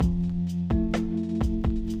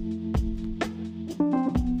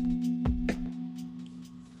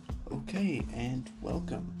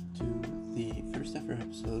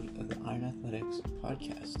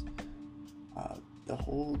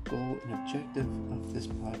goal and objective of this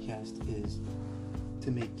podcast is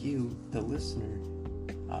to make you, the listener,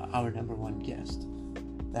 our number one guest.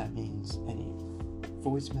 That means any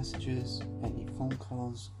voice messages, any phone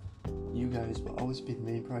calls, you guys will always be the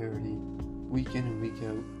main priority week in and week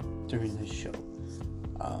out during this show.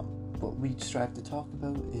 What we strive to talk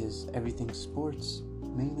about is everything sports,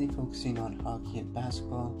 mainly focusing on hockey and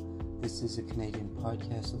basketball. This is a Canadian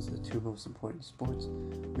podcast. Those are the two most important sports.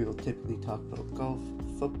 We will typically talk about golf,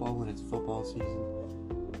 football when it's football season,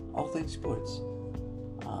 all things sports.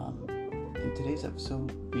 In today's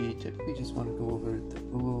episode, we typically just want to go over the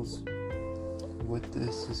rules, what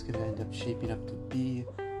this is going to end up shaping up to be,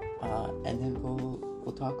 and then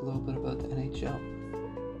we'll talk a little bit about the NHL.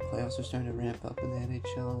 Playoffs are starting to ramp up in the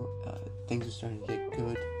NHL. Things are starting to get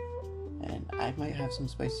good. And I might have some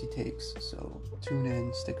spicy takes, so tune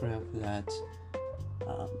in, stick around for that.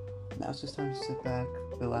 Now it's just time to sit back,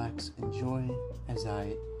 relax, enjoy as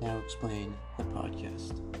I now explain the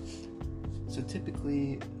podcast. So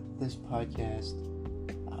typically, this podcast,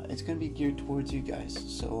 it's going to be geared towards you guys.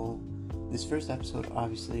 So this first episode,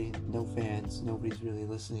 obviously, no fans, nobody's really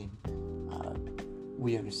listening.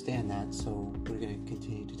 We understand that, so we're going to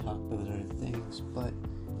continue to talk about other things, but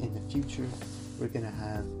in the future, we're going to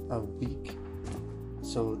have a week.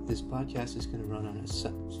 So this podcast is going to run on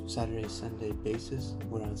a Saturday, Sunday basis,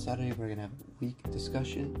 where on Saturday we're going to have a week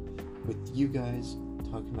discussion with you guys,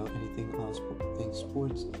 talking about anything else, things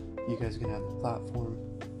sports. You guys are going to have the platform,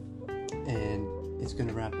 and it's going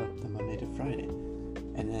to wrap up the Monday to Friday.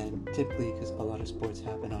 And then typically, because a lot of sports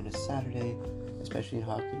happen on a Saturday, especially in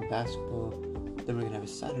hockey and basketball, then we're going to have a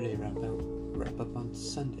Saturday wrap up on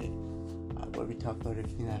Sunday, where we talk about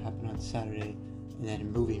everything that happened on Saturday, and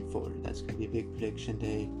then moving forward. That's going to be a big prediction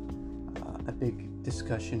day, a big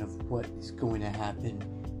discussion of what is going to happen,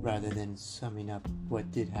 rather than summing up what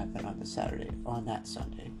did happen on that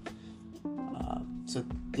Sunday. So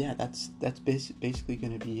yeah, that's basically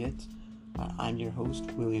going to be it. I'm your host,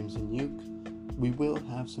 Williams and Uke. We will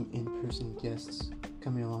have some in-person guests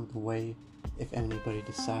coming along the way if anybody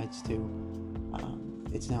decides to.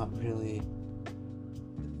 It's not really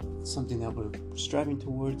something that we're striving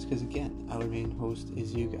towards, because again, our main host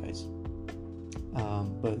is you guys.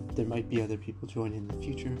 But there might be other people joining in the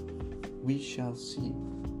future. We shall see.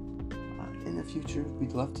 In the future,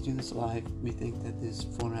 we'd love to do this live. We think that this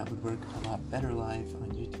format would work a lot better live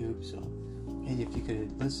on YouTube. So, hey, if you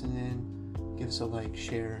could listen in, give us a like,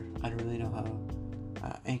 share. I don't really know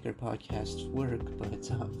how Anchor podcasts work, but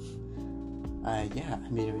yeah, I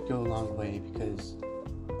mean, it would go a long way, because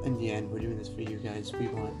in the end, we're doing this for you guys. We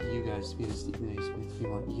want you guys to be the Stephen A. Smith. We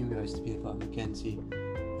want you guys to be the Bob McKenzie,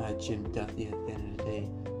 Jim Duffy at the end of the day,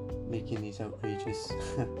 making these outrageous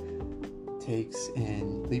takes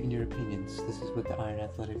and leaving your opinions. This is what the Iron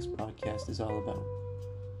Athletics podcast is all about.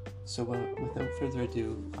 So without further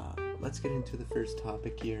ado, let's get into the first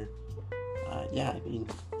topic here. Yeah, I mean,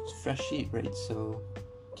 it's a fresh sheet, right? So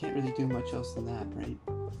can't really do much else than that, right?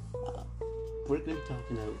 We're going to be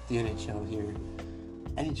talking about the NHL here.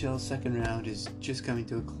 NHL's second round is just coming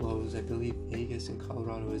to a close. I believe Vegas and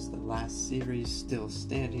Colorado is the last series still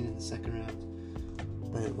standing in the second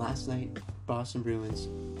round. But last night, Boston Bruins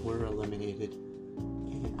were eliminated.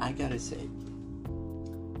 And I gotta say,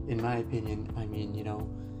 in my opinion, I mean,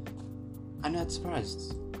 I'm not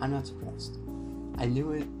surprised. I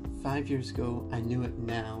knew it 5 years ago. I knew it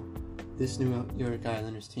now. This New York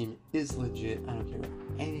Islanders team is legit. I don't care what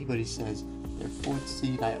anybody says. They're fourth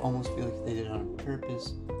seed. I almost feel like they did it on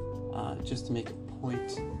purpose, just to make a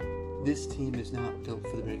point. This team is not built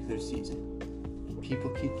for the regular season, and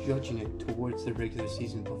people keep judging it towards the regular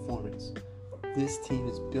season performance. This team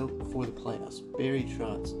is built for the playoffs. Barry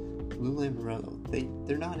Trotz, Lou Lamoriello,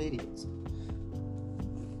 they're not idiots.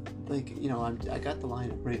 I got the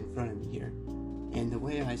lineup right in front of me here, and the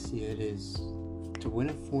way I see it is to win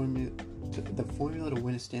the formula to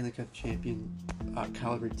win a Stanley Cup champion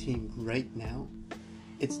caliber team right now,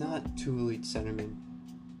 it's not two elite centermen,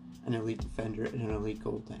 an elite defender, and an elite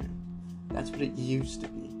goaltender. That's what it used to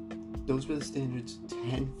be. Those were the standards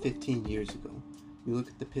 10, 15 years ago. You look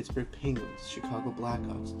at the Pittsburgh Penguins, Chicago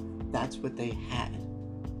Blackhawks, that's what they had.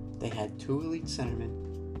 They had two elite centermen,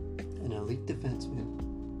 an elite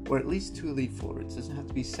defenseman, or at least two elite forwards. It doesn't have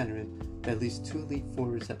to be centermen, but at least two elite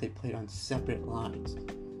forwards that they played on separate lines.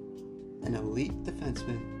 An elite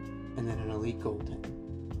defenseman, and then an elite goaltender.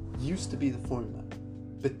 Used to be the formula,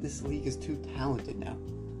 but this league is too talented now.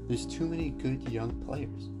 There's too many good young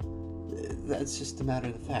players. That's just a matter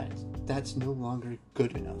of the fact. That's no longer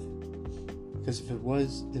good enough. Because if it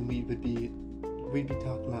was, then we'd be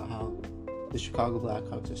talking about how the Chicago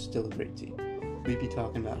Blackhawks are still a great team. We'd be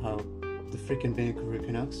talking about how the freaking Vancouver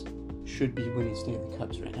Canucks should be winning Stanley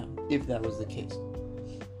Cups right now, if that was the case.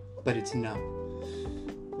 But it's not.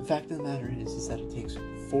 The fact of the matter is that it takes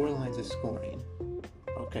 4 lines of scoring,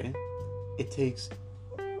 okay? It takes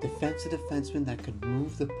defensive defenseman that could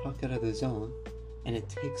move the puck out of the zone, and it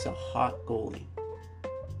takes a hot goalie.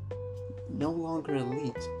 No longer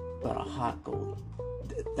elite, but a hot goalie.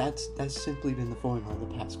 That's simply been the formula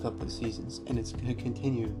the past couple of seasons, and it's going to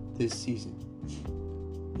continue this season.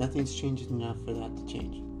 Nothing's changed enough for that to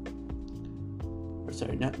change.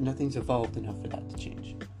 Nothing's evolved enough for that to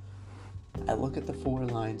change. I look at the 4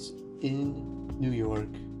 lines in New York,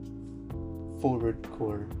 forward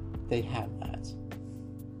core, they have that.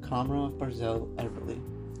 Komarov, Barzal, Everly,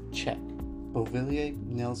 check. Beauvillier,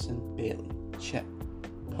 Nelson, Bailey, check.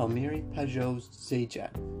 Palmieri, Pajot,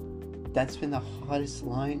 Zajac. That's been the hottest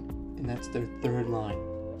line, and that's their 3rd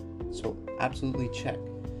line. So absolutely check.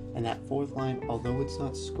 And that 4th line, although it's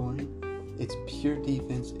not scoring, it's pure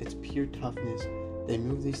defense, it's pure toughness. They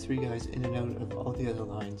move these 3 guys in and out of all the other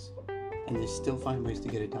lines, and they still find ways to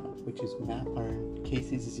get it done, which is Matt Martin,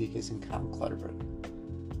 Casey Zizekas, and Kyle Clutterbuck.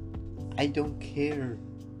 I don't care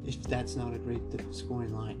if that's not a great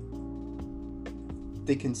scoring line.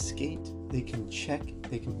 They can skate, they can check,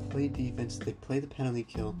 they can play defense, they play the penalty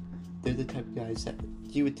kill. They're the type of guys that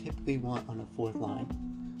you would typically want on a 4th line.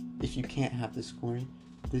 If you can't have the scoring,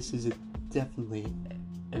 this is definitely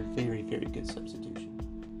a very, very good substitution.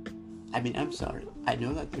 I mean, I'm sorry. I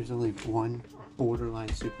know that there's only one borderline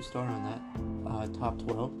superstar on that top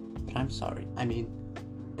 12, but I'm sorry. I mean,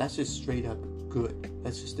 that's just straight up good.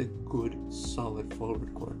 That's just a good, solid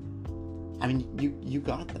forward core. I mean, you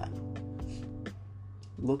got that.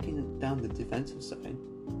 Looking down the defensive side,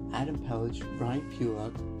 Adam Pellich, Brian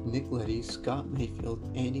Pulak, Nick Leddy, Scott Mayfield,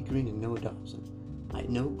 Andy Green, and Noah Dobson. I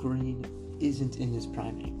know Green isn't in his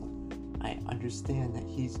prime anymore. I understand that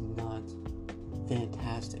he's not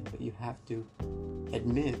fantastic, but you have to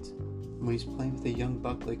admit, when he's playing with a young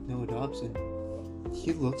buck like Noah Dobson,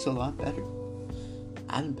 he looks a lot better.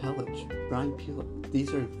 Adam Pellich, Brian Pulak,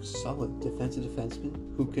 these are solid defensive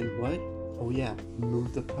defensemen who can what? Oh yeah,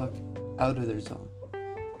 move the puck out of their zone.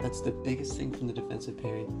 That's the biggest thing from the defensive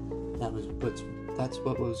pairing. That's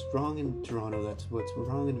what was wrong in Toronto. That's what's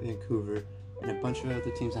wrong in Vancouver, and a bunch of other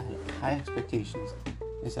teams that had high expectations.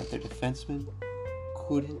 Is that their defensemen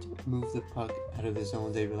couldn't move the puck out of the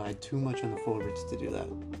zone. They relied too much on the forwards to do that.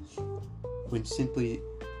 When simply,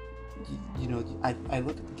 I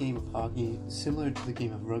look at the game of hockey similar to the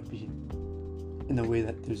game of rugby, in the way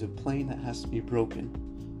that there's a plane that has to be broken.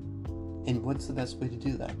 And what's the best way to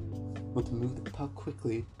do that? Well, to move the puck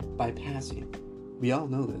quickly by passing. We all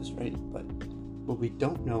know this, right? But what we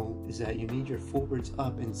don't know is that you need your forwards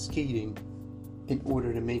up and skating in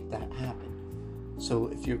order to make that happen. So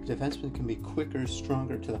if your defenseman can be quicker,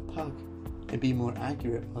 stronger to the puck, and be more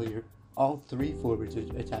accurate while all 3 forwards are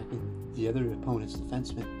attacking the other opponent's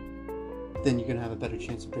defenseman, then you're going to have a better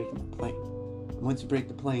chance of breaking the plane. And once you break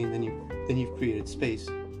the plane, then you've created space,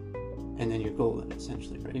 and then you're golden,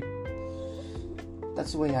 essentially, right?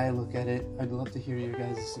 That's the way I look at it. I'd love to hear your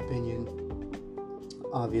guys' opinion.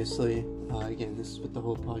 Obviously, again, this is what the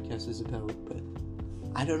whole podcast is about, but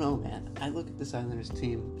I don't know, man. I look at this Islanders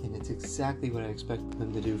team, and it's exactly what I expected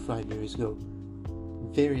them to do 5 years ago.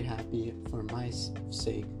 Very happy for my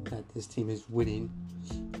sake that this team is winning.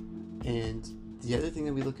 And the other thing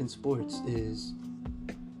that we look in sports is,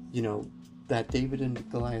 that David and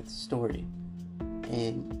Goliath story.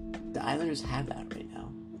 And the Islanders have that right now.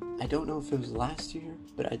 I don't know if it was last year,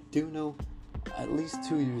 but I do know at least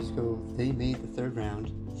 2 years ago they made the 3rd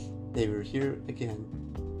round. They were here again.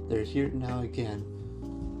 They're here now again.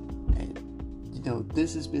 And,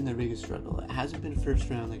 this has been their biggest struggle. It hasn't been 1st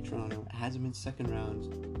round like Toronto. It hasn't been 2nd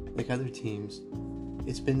round like other teams.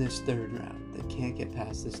 It's been this 3rd round. They can't get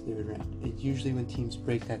past this 3rd round. And usually when teams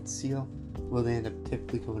break that seal, well, they end up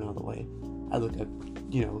typically going all the way. I look at,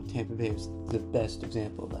 Tampa Bay is the best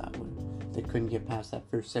example of that, where they couldn't get past that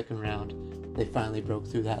 1st, 2nd round. They finally broke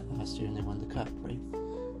through that last year and they won the cup, right?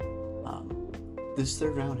 This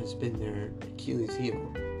 3rd round has been their Achilles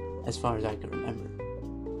heel, as far as I can remember.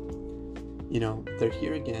 They're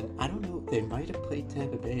here again. I don't know, they might have played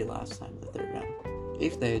Tampa Bay last time in the 3rd round.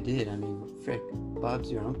 If they did, frick,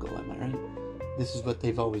 Bob's your uncle, am I right? This is what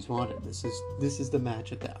they've always wanted. This is the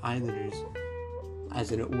match that the Islanders,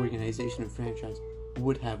 as an organization and franchise,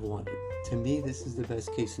 would have wanted. To me, this is the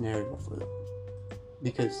best case scenario for them.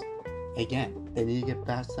 Because, again, they need to get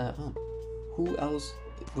past that hump. Who else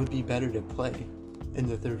would be better to play in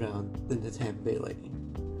the 3rd round than the Tampa Bay Lightning?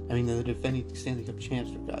 I mean, they're the defending Stanley Cup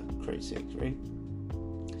champs, for Christ's sakes, right?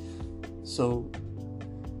 So,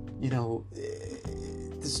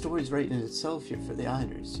 the story's writing itself here for the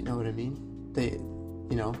Islanders. You know what I mean? They,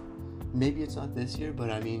 maybe it's not this year, but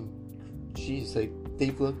I mean, geez, like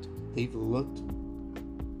they've looked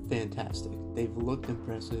fantastic. They've looked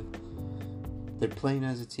impressive. They're playing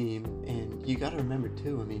as a team, and you got to remember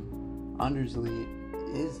too. I mean, Anders Lee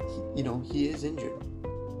he is injured.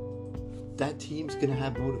 That team's gonna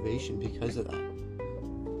have motivation because of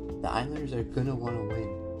that. The Islanders are gonna want to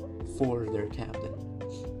win for their captain.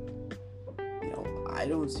 I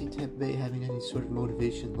don't see Tampa Bay having any sort of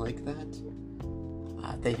motivation like that.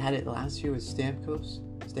 They had it last year with Stamkos.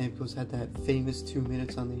 Stamkos had that famous 2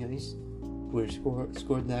 minutes on the ice where he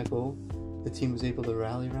scored that goal. The team was able to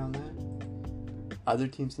rally around that. Other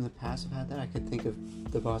teams in the past have had that. I could think of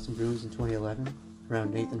the Boston Bruins in 2011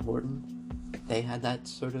 around Nathan Horton. They had that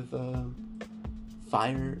sort of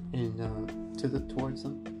fire towards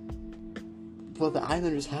them. Well, the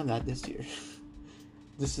Islanders have that this year.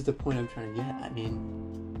 This is the point I'm trying to get. I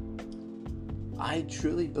mean, I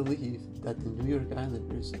truly believe that the New York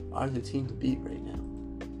Islanders are the team to beat right now.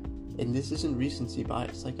 And this isn't recency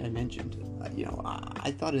bias, like I mentioned.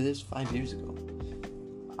 I thought of this 5 years ago.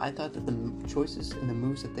 I thought that the choices and the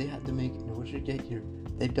moves that they had to make in order to get here,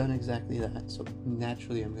 they've done exactly that. So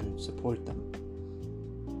naturally, I'm going to support them.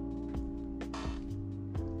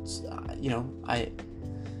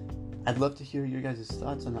 I'd love to hear your guys'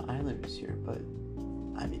 thoughts on the Islanders here, but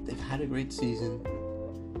I mean, they've had a great season,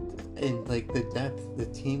 and like the depth, the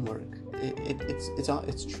teamwork,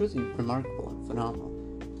 it's truly remarkable and phenomenal.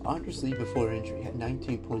 Anders Lee before injury had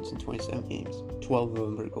 19 points in 27 games, 12 of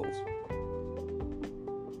them were goals.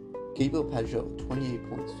 Gabriel Pageau, 28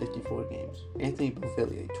 points, 54 games. Anthony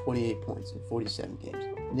Beauvillier, 28 points in 47 games.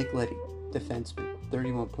 Nick Leddy, defenseman,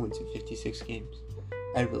 31 points in 56 games.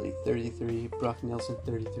 Eberle, 33. Brock Nelson,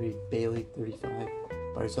 33. Bailey, 35.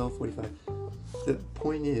 Barzal, 45. The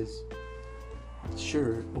point is,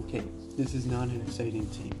 sure, okay, this is not an exciting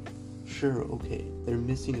team. Sure, okay, they're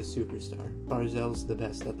missing a superstar. Barzal's the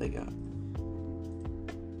best that they got.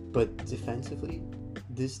 But defensively,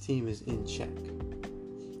 this team is in check.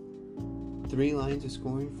 3 lines of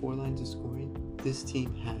scoring, 4 lines of scoring, this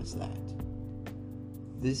team has that.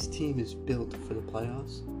 This team is built for the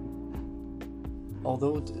playoffs.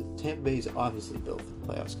 Although Tampa Bay is obviously built for the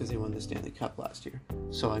playoffs because they won the Stanley Cup last year.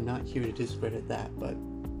 So I'm not here to discredit that, but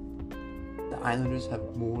the Islanders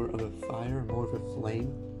have more of a fire, more of a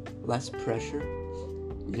flame, less pressure.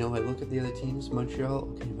 I look at the other teams, Montreal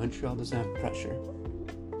doesn't have pressure.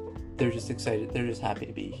 They're just excited, they're just happy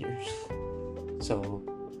to be here. So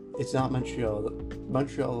it's not Montreal.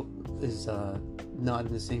 Montreal is not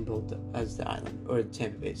in the same boat as the Island, or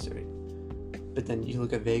Tampa Bay, sorry. But then you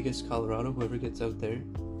look at Vegas, Colorado, whoever gets out there,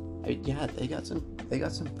 they got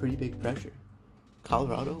some pretty big pressure.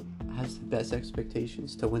 Colorado has the best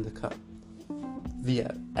expectations to win the cup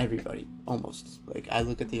via everybody, almost. Like, I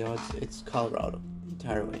look at the odds, it's Colorado the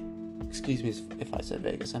entire way. Excuse me if I said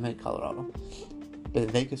Vegas, I meant Colorado. But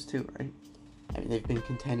Vegas too, right? I mean, they've been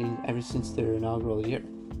contending ever since their inaugural year.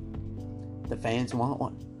 The fans want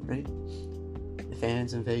one, right? The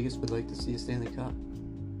fans in Vegas would like to see a Stanley Cup.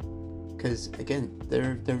 Because again,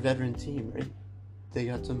 they're a veteran team, right? They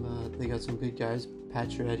got some good guys: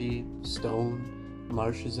 Pacioretty, Stone,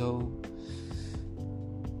 Marchessault,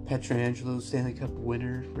 Pietrangelo, Stanley Cup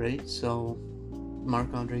winner, right? So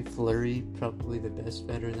Marc-Andre Fleury, probably the best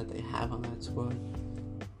veteran that they have on that squad.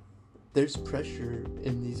 There's pressure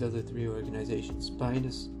in these other 3 organizations,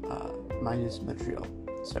 minus Montreal.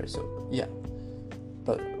 Sorry, so yeah,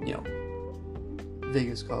 but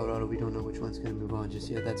Vegas, Colorado, we don't know which one's going to move on just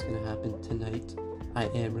yet. That's going to happen tonight. I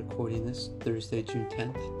am recording this Thursday, June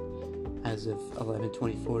 10th, as of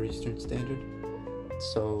 11:24 Eastern Standard.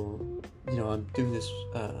 So, I'm doing this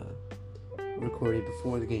recording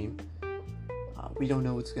before the game. We don't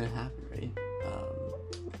know what's going to happen, right?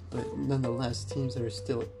 But nonetheless, teams that are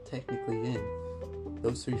still technically in,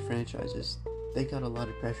 those 3 franchises, they got a lot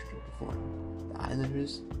of pressure to perform. The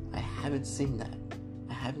Islanders, I haven't seen that.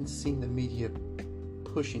 I haven't seen the media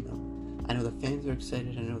pushing them. I know the fans are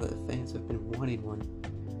excited. I know that the fans have been wanting one.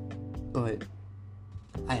 But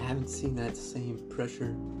I haven't seen that same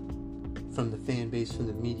pressure from the fan base, from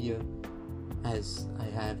the media, as I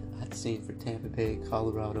had seen for Tampa Bay,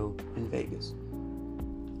 Colorado, and Vegas.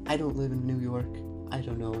 I don't live in New York. I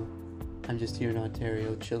don't know. I'm just here in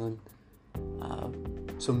Ontario chilling.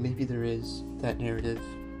 So maybe there is that narrative.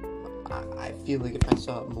 I feel like if I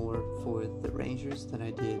saw it more for the Rangers than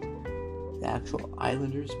I did the actual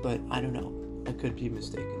Islanders, but I don't know. I could be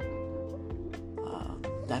mistaken.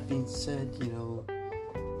 That being said,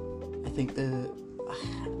 I think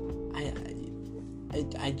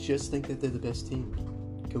I just think that they're the best team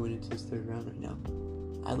going into this 3rd round right now.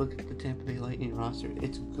 I look at the Tampa Bay Lightning roster.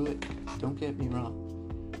 It's good. Don't get me wrong.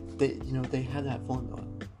 They have that formula.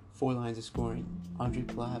 4 lines of scoring. Andre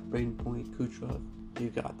Palat, Braden Point, Kucherov. You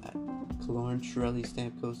got that. Killorn, Chiarelli,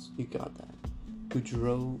 Stamkos. You got that.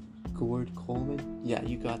 Gaudreau, Gord, Coleman. Yeah,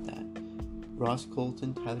 you got that. Ross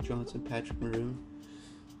Colton, Tyler Johnson, Patrick Maroon.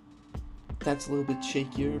 That's a little bit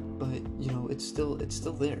shakier, but it's still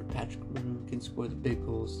there. Patrick Maroon can score the big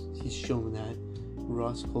goals. He's shown that.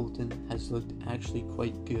 Ross Colton has looked actually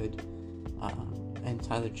quite good, and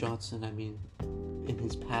Tyler Johnson, I mean, in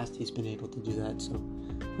his past he's been able to do that, so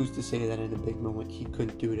who's to say that in a big moment he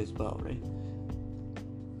couldn't do it as well, right?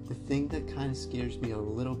 The thing that kind of scares me a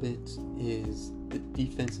little bit is the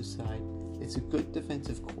defensive side. It's a good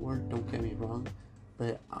defensive core, don't get me wrong,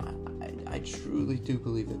 but I truly do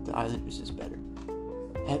believe that the Islanders is better.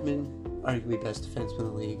 Hedman, arguably best defenseman in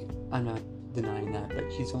the league. I'm not denying that, but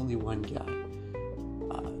he's only one guy.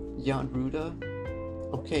 Jan Rutta,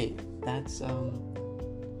 okay, that's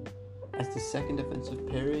as the second defensive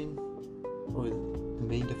pairing, or the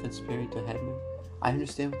main defensive pairing to Hedman. I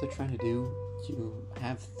understand what they're trying to do. You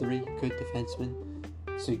have 3 good defensemen,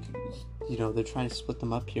 so they're trying to split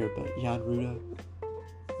them up here. But Jan Rutta,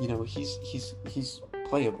 he's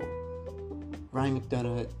playable. Ryan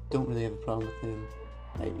McDonagh, don't really have a problem with him.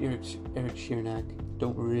 Eric Sheernak,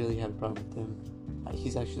 don't really have a problem with him.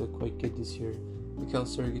 He's actually looked quite good this year. Mikhail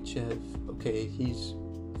Sergachev, okay, he's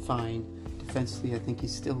fine. Defensively, I think he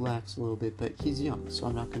still lacks a little bit, but he's young, so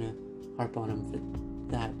I'm not going to harp on him for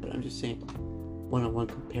that. But I'm just saying, one-on-one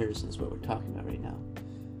comparison is what we're talking about right now.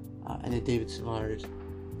 And then David Savard,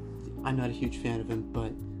 I'm not a huge fan of him,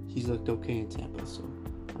 but he's looked okay in Tampa, so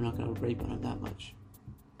I'm not going to rape on him that much.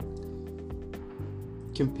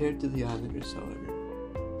 Compared to the Islanders, however,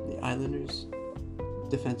 the Islanders'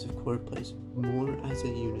 defensive core plays more as a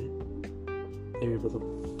unit. They're able to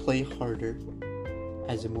play harder,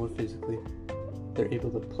 as in more physically. They're able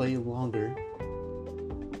to play longer,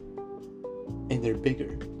 and they're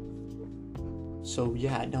bigger. So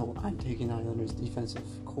yeah, no, I'm taking Islanders' defensive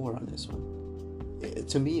core on this one.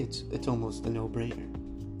 To me, it's almost a no-brainer.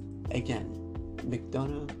 Again,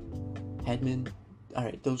 McDonagh, Hedman, all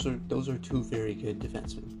right, those are 2 very good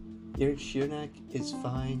defensemen. Eric Sheernak is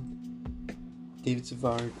fine. David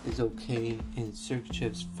Savard is okay, and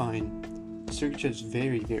Sergachev's fine. Sergachev's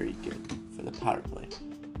very, very good for the power play.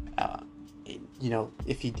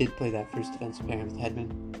 If he did play that first defensive pairing with Hedman,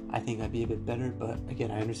 I think that'd be a bit better. But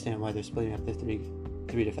again, I understand why they're splitting up the three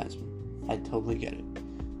defensemen. I totally get it.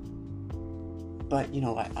 But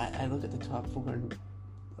I look at the top 4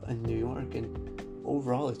 in New York, and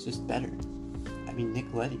overall, it's just better. I mean,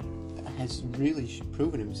 Nick Leddy has really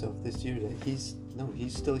proven himself this year that he's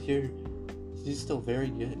still here. He's still very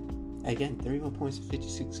good. Again, 31 points in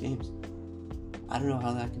 56 games. I don't know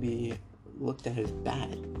how that could be looked at as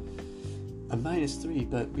bad. A -3,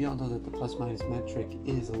 but we all know that the plus-minus metric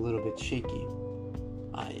is a little bit shaky.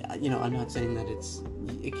 I'm not saying that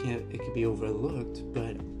it could be overlooked,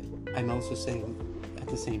 but I'm also saying at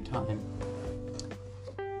the same time,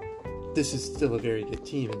 this is still a very good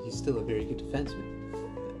team, and he's still a very good defenseman.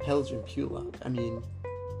 Pelger and Pulock, I mean,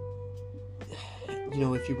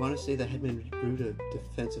 if you want to say that Hedman Rutta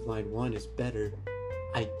defensive line 1 is better,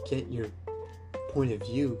 I get your point of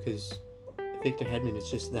view, because Victor Hedman is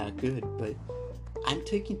just that good, but I'm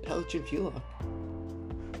taking Pelger and Pulock.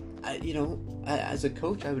 As a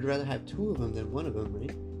coach, I would rather have 2 of them than 1 of them,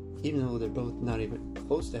 right? Even though they're both not even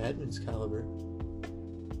close to Hedman's caliber.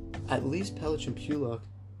 At least Pelger and Pulock,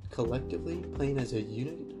 collectively, playing as a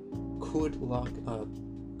unit, could lock up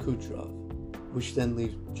Kucherov, which then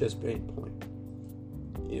leaves just Braden Point.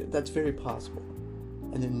 That's very possible.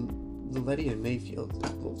 And then Leddy and Mayfield.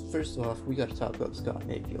 Well, first off, we got to talk about Scott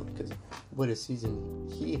Mayfield, because what a season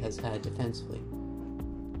he has had defensively.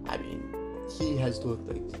 I mean, he has looked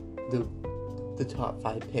like the top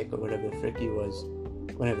 5 pick, or whatever the frick he was,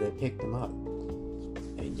 whenever they picked him up.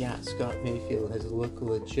 And yeah, Scott Mayfield has looked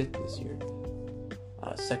legit this year.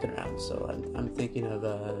 Second round, so I'm thinking of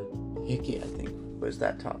Hickey, I think, was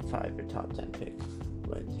that top 5 or top 10 pick,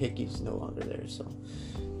 but Hickey's no longer there, so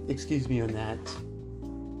excuse me on that.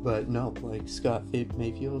 But no, Scott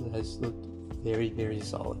Mayfield has looked very, very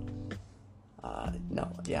solid.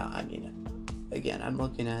 Again, I'm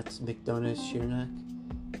looking at McDonagh, Sheernak.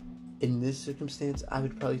 In this circumstance, I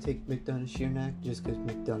would probably take McDonagh, Sheernak, just because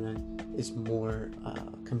McDonagh is more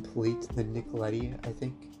complete than Nick Leddy, I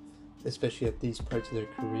think, especially at these parts of their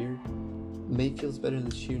career. Mayfield's better than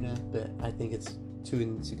Sheernak, but I think it's too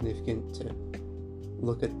insignificant to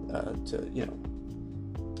look at,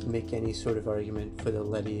 make any sort of argument for the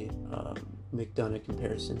Leddy McDonagh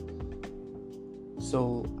comparison.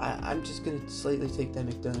 So I'm just going to slightly take that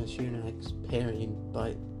McDonough-Ciunak pairing,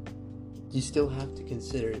 but you still have to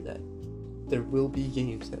consider that there will be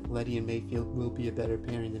games that Leddy and Mayfield will be a better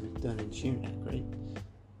pairing than McDonough and Ciunak, right?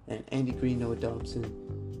 And Andy Green, Noah Dobson,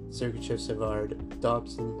 Sergachev, Savard,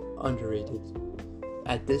 Dobson, underrated.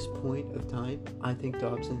 At this point of time, I think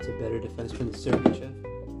Dobson's a better defenseman than Sergachev,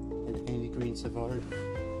 and Andy Green, Savard,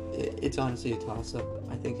 it's honestly a toss-up.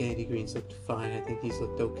 I think Andy Green's looked fine. I think he's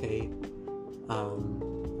looked okay.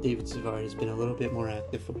 David Savard has been a little bit more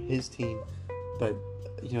active for his team, but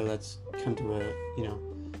that's come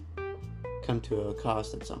to a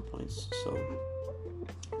cost at some points. So,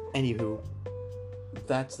 anywho,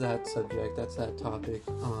 that's that subject. That's that topic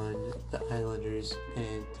on the Islanders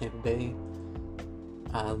and Tampa Bay.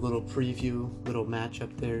 A little preview, little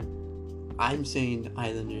matchup there. I'm saying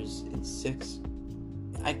Islanders in 6.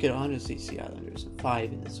 I could honestly see Islanders in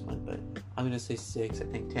 5 in this one, but I'm going to say 6. I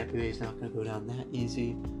think Tampa Bay is not going to go down that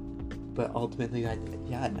easy. But ultimately, I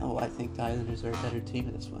think the Islanders are a better team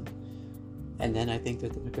in this one. And then I think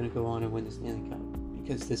that they're going to go on and win the Stanley Cup,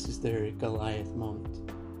 because this is their Goliath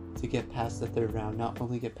moment to get past the third round. Not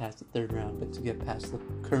only get past the third round, but to get past the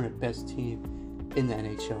current best team in the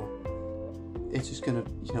NHL. It's just going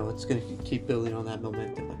to, it's going to keep building on that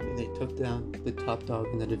momentum. I mean, they took down the top dog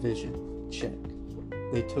in the division. Check.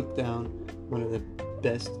 They took down one of the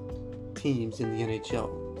best teams in the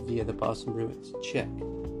NHL via the Boston Bruins. Check.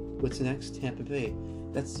 What's next? Tampa Bay.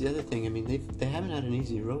 That's the other thing. I mean, they haven't had an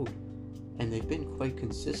easy road, and they've been quite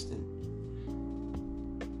consistent.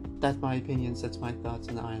 That's my opinions. That's my thoughts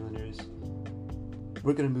on the Islanders.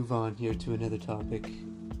 We're going to move on here to another topic.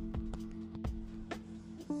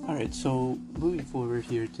 Alright, so moving forward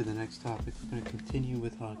here to the next topic, we're going to continue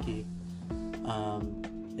with hockey.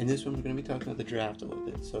 In this one, we're going to be talking about the draft a little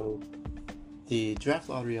bit. So, the draft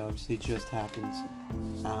lottery obviously just happened.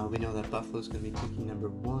 We know that Buffalo's going to be picking number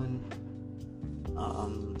 1.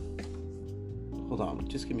 Hold on,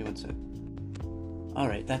 just give me 1 sec.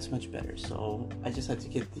 Alright, that's much better. So, I just had to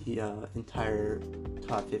get the entire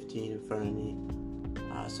top 15 in front of me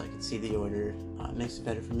so I can see the order. It makes it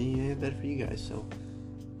better for me and better for you guys. So,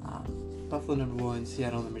 Buffalo number 1,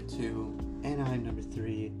 Seattle number 2, Anaheim number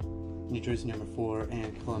 3, New Jersey number 4,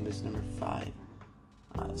 and Columbus number 5.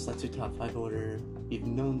 So that's your top 5 order. You've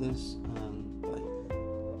known this, but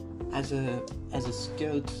as a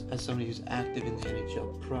scout, as somebody who's active in the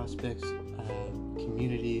NHL prospects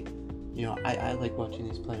community, I like watching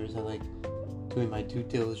these players. I like doing my due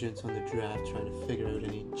diligence on the draft, trying to figure out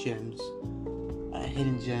any gems,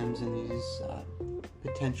 hidden gems in these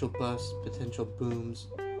potential busts, potential booms.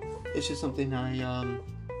 It's just something I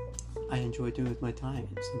enjoy doing with my time.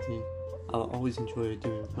 It's something I'll always enjoy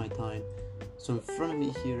doing with my time. So in front of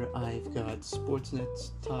me here, I've got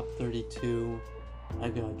Sportsnet's top 32,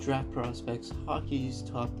 I've got Draft Prospects, Hockey's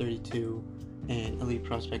top 32, and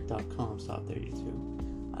EliteProspect.com's top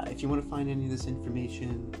 32. If you want to find any of this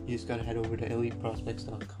information, you just got to head over to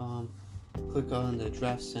EliteProspects.com, click on the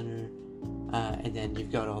Draft Center, and then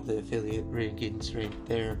you've got all the affiliate rankings right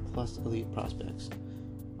there, plus Elite Prospects.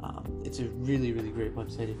 It's a really, really great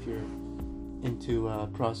website if you're into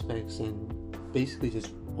prospects and basically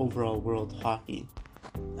just overall world hockey.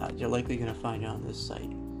 You're likely going to find it on this site.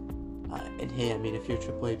 And hey, I mean, if you're a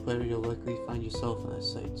AAA player, you'll likely find yourself on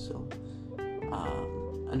this site. So,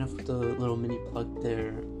 enough with the little mini plug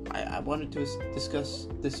there. I wanted to discuss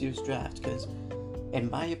this year's draft because, in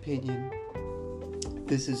my opinion,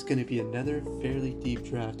 this is going to be another fairly deep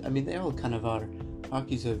draft. I mean, they all kind of are.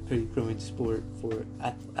 Hockey's a pretty growing sport for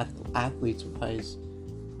athletes-wise.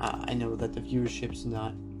 I know that the viewership's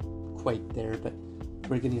not quite there, but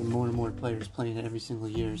we're getting more and more players playing it every single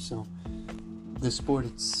year, so the sport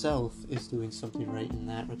itself is doing something right in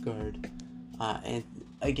that regard. And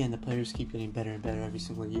again, the players keep getting better and better every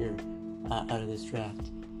single year out of this draft.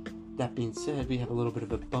 That being said, we have a little bit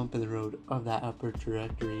of a bump in the road of that upward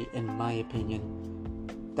trajectory, in my opinion.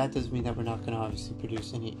 That doesn't mean that we're not going to obviously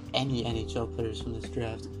produce any NHL players from this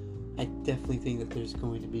draft. I definitely think that there's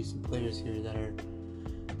going to be some players here that are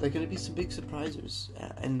going to be some big surprisers,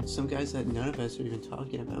 and some guys that none of us are even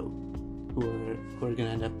talking about who are going to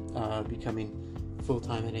end up becoming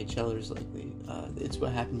full-time NHLers likely. It's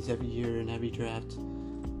what happens every year in every draft.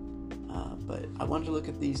 But I wanted to look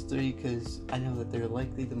at these 3 because I know that they're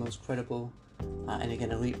likely the most credible. And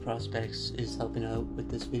again, Elite Prospects is helping out with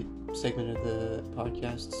this segment of the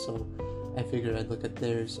podcast, so I figured I'd look at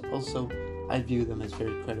theirs. Also, I view them as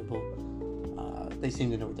very credible. They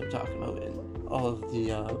seem to know what they're talking about, and all of the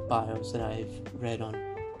bios that I've read on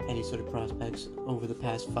any sort of prospects over the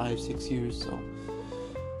past 5-6 years. So,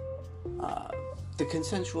 the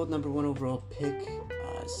consensual number 1 overall pick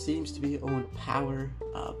seems to be Owen Power.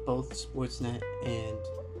 Both Sportsnet and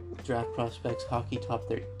Draft Prospects Hockey Top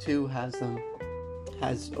 32 has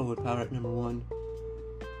Owen Power at number 1.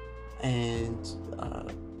 And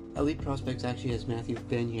Elite Prospects actually has Matthew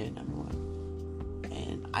Benier at number 1.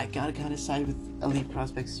 And I gotta kind of side with Elite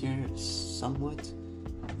Prospects here somewhat.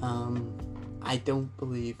 I don't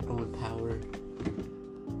believe Owen Power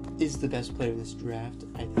is the best player in this draft.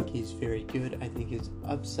 I think he's very good. I think his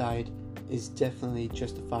upside is definitely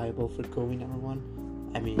justifiable for going number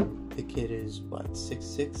 1. I mean, the kid is,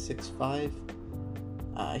 6'6", 6'5"?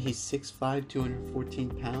 He's 6'5", 214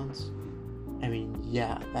 pounds. I mean,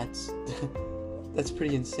 yeah, that's that's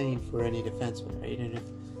pretty insane for any defenseman, right? And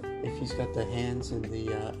if he's got the hands and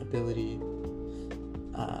the ability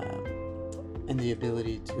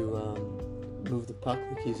to move the puck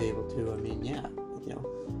like he's able to, I mean, yeah,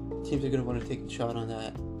 teams are going to want to take a shot on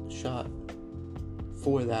that shot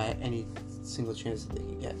for that any single chance that they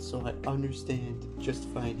can get. So I understand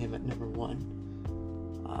justifying him at number 1.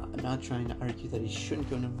 I'm not trying to argue that he shouldn't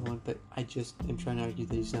go number 1, but I just am trying to argue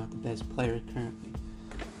that he's not the best player currently.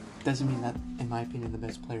 Doesn't mean that, in my opinion, the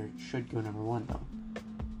best player should go number 1 though.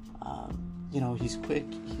 He's quick.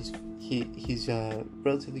 He's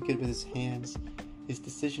relatively good with his hands. His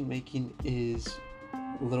decision making is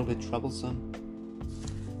a little bit troublesome.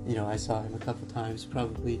 I saw him a couple times,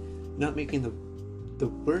 probably not making the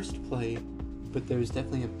worst play, but there's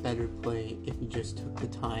definitely a better play if he just took the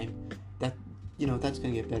time. That's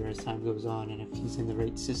going to get better as time goes on, and if he's in the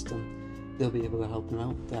right system, they'll be able to help him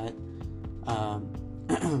out with that.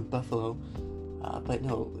 Buffalo. But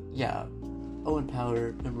no, yeah, Owen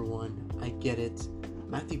Power, number 1, I get it.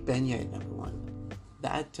 Matthew Benier, number 1.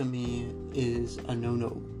 That, to me, is a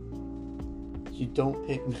no-no. You don't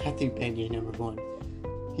pick Matthew Benier, number 1.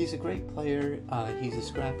 He's a great player. He's a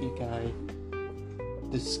scrappy guy.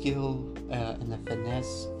 The skill and the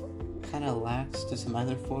finesse kind of lacks to some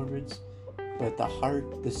other forwards, but the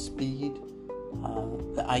heart, the speed,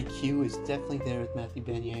 the IQ is definitely there with Matthew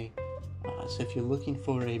Benier. So if you're looking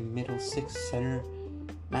for a middle 6 center,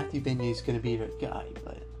 Matthew Benier is going to be your guy.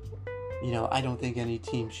 But I don't think any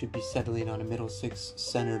team should be settling on a middle 6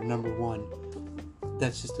 center number 1.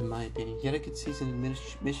 That's just in my opinion. He had a good season in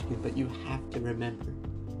Michigan, but you have to remember,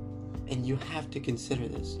 and you have to consider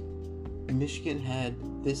this. Michigan had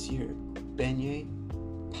this year Benier,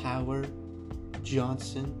 Power,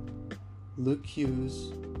 Johnson, Luke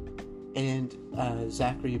Hughes, and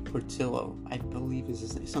Zachary Portillo, I believe is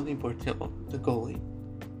his name. Something Portillo, the goalie.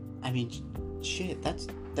 I mean, shit, that's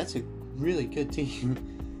a really good team.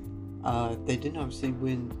 They didn't obviously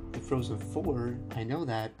win the Frozen Four, I know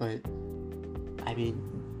that, but I mean,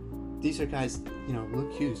 these are guys,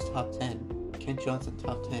 Luke Hughes, top 10, Kent Johnson,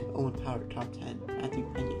 top 10, Owen Power, top 10, Matthew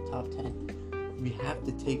Benier, top 10. We have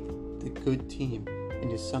to take the good team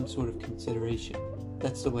into some sort of consideration.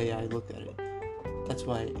 That's the way I look at it. That's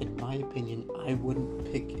why, in my opinion, I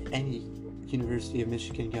wouldn't pick any University of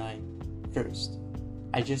Michigan guy first.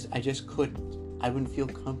 I just couldn't. I wouldn't feel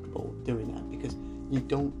comfortable doing that because you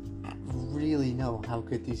don't really know how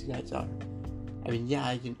good these guys are. I mean,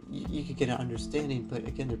 yeah, you could get an understanding, but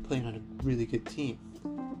again, they're playing on a really good team.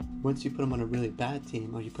 Once you put them on a really bad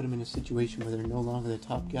team, or you put them in a situation where they're no longer the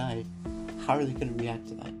top guy, how are they going to react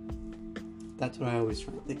to that? That's what I always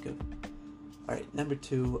try to think of. Alright, number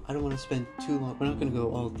 2, I don't want to spend too long. We're not going to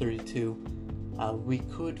go all 32. We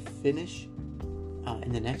could finish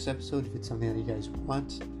in the next episode if it's something that you guys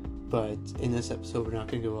want. But in this episode, we're not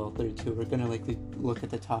going to go all 32. We're going to likely look at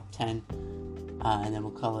the top 10. And then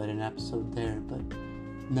we'll call it an episode there. But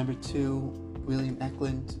number 2, William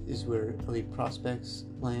Eklund is where Elite Prospects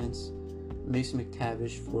lands. Mason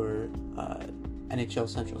McTavish for NHL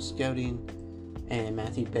Central Scouting. And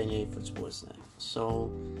Matthew Benier for Sportsnet.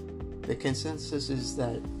 So the consensus is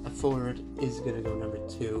that a forward is going to go number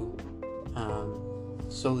 2,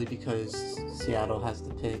 solely because Seattle has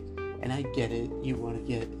the pick. And I get it, you want to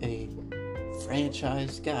get a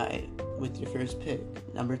franchise guy with your first pick.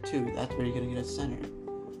 Number 2, that's where you're going to get a center.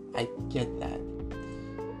 I get that.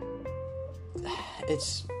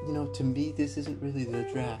 It's, to me, this isn't really the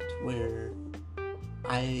draft where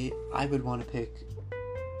I would want to pick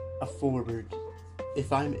a forward.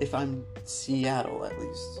 If I'm Seattle, at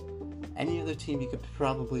least. Any other team you could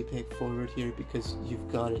probably pick forward here because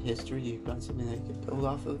you've got a history, you've got something that you can build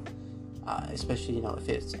off of. Especially, if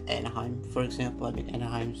it's Anaheim, for example. I mean,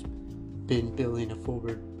 Anaheim's been building a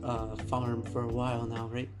forward farm for a while now,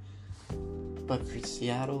 right? But for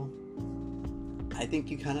Seattle, I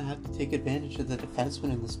think you kind of have to take advantage of the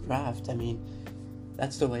defensemen in this draft. I mean,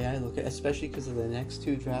 that's the way I look at it, especially because of the next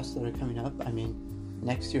 2 drafts that are coming up. I mean,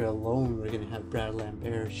 next year alone, we're going to have Brad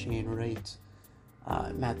Lambert, Shane Wright,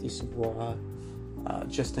 Matthew Savoie,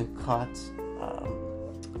 Justin Kott.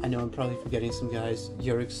 I know I'm probably forgetting some guys.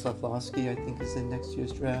 Jurek Slavkovsky, I think, is in next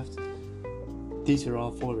year's draft. These are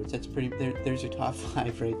all forwards. That's pretty. There's your top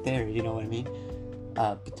 5 right there. You know what I mean?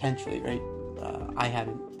 Potentially, right? I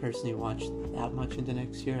haven't personally watched that much into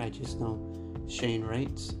next year. I just know Shane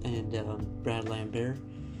Wright and Brad Lambert.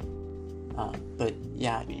 But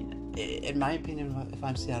yeah, I mean, in my opinion, if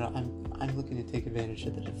I'm Seattle, I'm looking to take advantage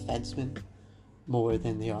of the defensemen more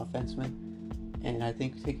than the offensemen. And I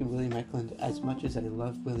think taking William Eklund, as much as I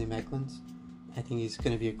love William Eklund, I think he's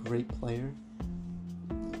going to be a great player.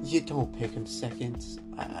 You don't pick him second.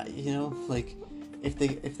 Like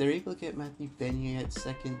if they're able to get Matthew Benier at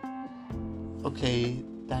second, okay,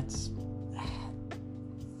 that's.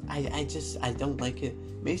 I don't like it.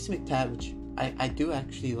 Mason McTavish, I do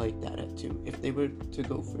actually like that at 2. If they were to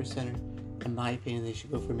go for a center, in my opinion, they should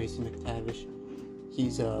go for Mason McTavish.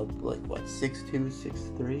 He's 6'2",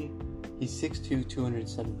 6'3". He's 6'2",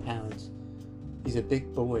 207 pounds. He's a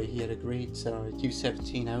big boy. He had a great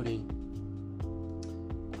U17 outing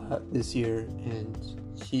this year, and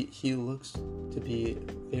he looks to be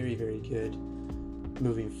very, very good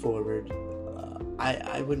moving forward.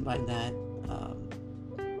 I wouldn't mind that.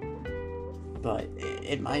 But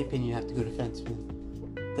in my opinion, you have to go defenseman.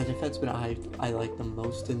 The defenseman I like the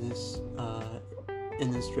most in this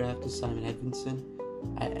draft is Simon Edvinsson.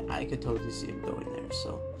 I could totally see him going there.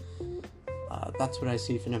 So that's what I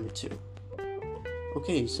see for number 2.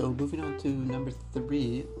 Okay, so moving on to number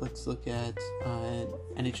 3, let's look at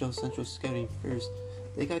NHL Central Scouting first.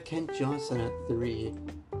 They got Kent Johnson at 3.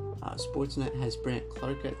 Sportsnet has Brandt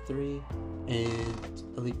Clarke at 3, and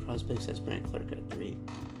Elite Prospects has Brandt Clarke at 3.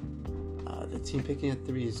 The team picking at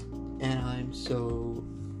 3 is Anaheim, so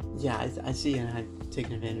yeah, I see Anaheim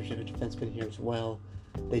taking advantage of a defenseman here as well.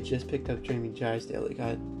 They just picked up Jamie Drysdale. They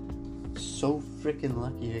got so freaking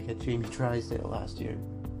lucky to get Jamie Drysdale last year.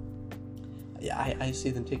 Yeah, I see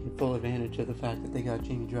them taking full advantage of the fact that they got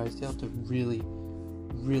Jamie Drysdale to really,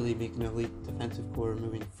 really make an elite defensive core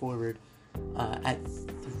moving forward. At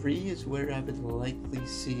 3 is where I would likely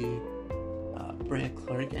see Brandt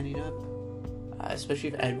Clarke ending up. Especially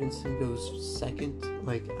if Edvinsson goes second,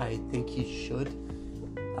 like I think he should.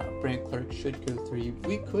 Brandt Clarke should go 3.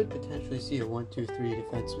 We could potentially see a 1-2-3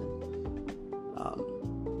 defenseman.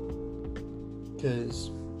 Because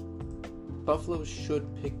Buffalo should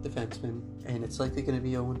pick defenseman, and it's likely going to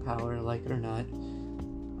be Owen Power, like it or not.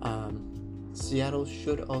 Seattle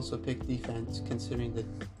should also pick defense, considering the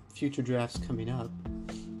future drafts coming up.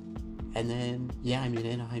 And then,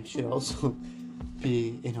 Anaheim should also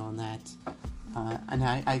be in on that. And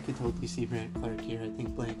I could totally see Brandt Clarke here. I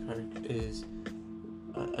think Brandt Clarke is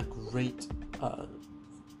a great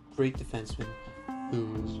defenseman who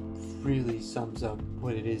really sums up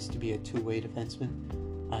what it is to be a two-way defenseman.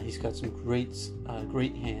 He's got some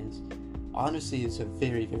great hands. Honestly, it's a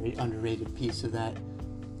very, very underrated piece of that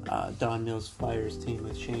Don Mills Flyers team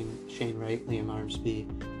with Shane Wright, Liam Armsby,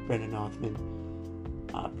 Brendan Othman,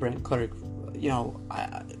 Brandt Clarke.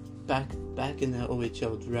 Back in the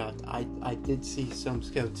OHL draft, I did see some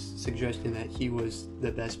scouts suggesting that he was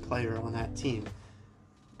the best player on that team.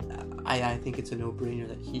 I think it's a no-brainer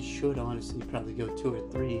that he should honestly probably go 2 or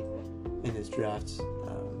 3 in his drafts.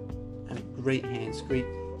 Great hands, great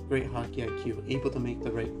hockey IQ, able to make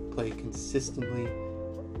the right play consistently.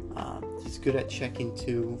 He's good at checking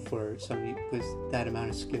too for somebody with that amount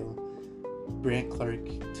of skill. Brandt Clarke,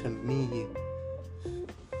 to me,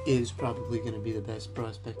 is probably going to be the best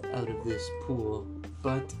prospect out of this pool,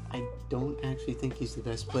 but I don't actually think he's the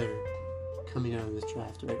best player coming out of this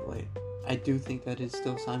draft right away. I do think that is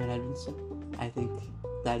still Simon Edvinsson. I think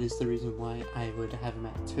that is the reason why I would have him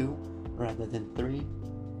at 2 rather than 3.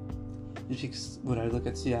 Because when I look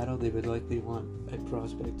at Seattle, they would likely want a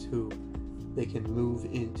prospect who they can move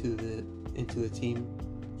into the team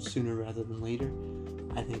sooner rather than later.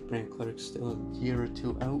 I think Brandt Clarke's still a year or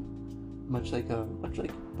 2 out, much like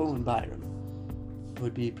Bowen Byram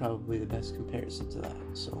would be probably the best comparison to that.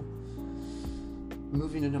 So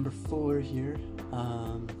moving to number 4 here,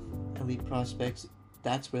 Elite Prospects.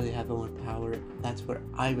 That's where they have Owen Power. That's where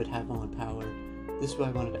I would have Owen Power. This is why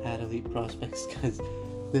I wanted to add Elite Prospects, because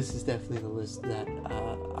this is definitely the list that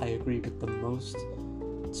I agree with the most.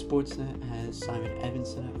 Sportsnet has Simon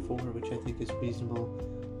Edvinsson at 4, which I think is reasonable,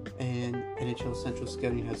 and NHL Central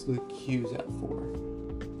Scouting has Luke Hughes at 4.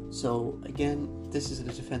 So again, this is a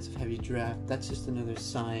defensive heavy draft. That's just another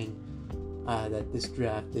sign that this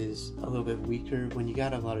draft is a little bit weaker when you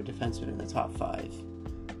got a lot of defensemen in the top 5,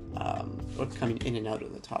 or coming in and out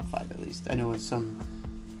of the top 5 at least. I know in some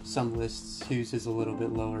lists Hughes is a little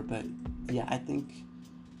bit lower, but yeah, I think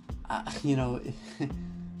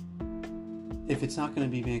if it's not going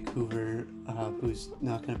to be Vancouver, who's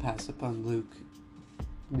not going to pass up on Luke,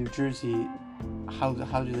 New Jersey, how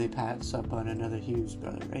do they pass up on another Hughes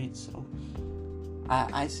brother, right? So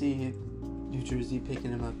I see New Jersey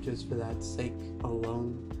picking him up just for that sake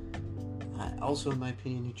alone. Also, in my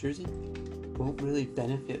opinion, New Jersey won't really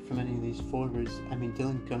benefit from any of these forwards. I mean,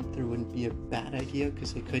 Dylan Guenther wouldn't be a bad idea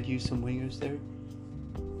because they could use some wingers there.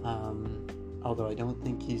 Although I don't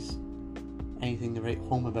think he's anything to write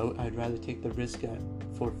home about. I'd rather take the risk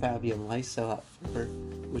for Fabian Lysell at forward,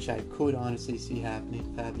 which I could honestly see happening.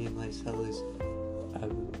 Fabian Lysell is a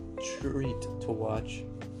treat to watch,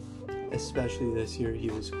 especially this year.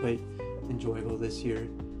 He was quite enjoyable this year.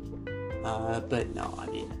 But no, I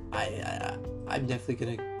mean, I'm definitely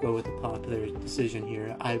going to go with the popular decision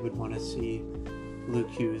here. I would want to see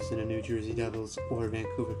Luke Hughes in a New Jersey Devils or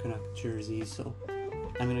Vancouver Canucks jersey, so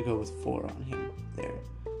I'm going to go with 4 on him there.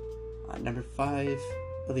 Number 5,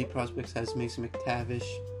 Elite Prospects has Mason McTavish.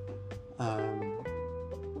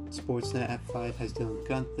 Sportsnet at 5 has Dylan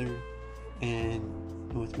Guenther, and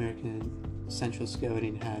North American Central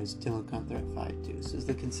Scouting has Dylan Guenther at 5 too. So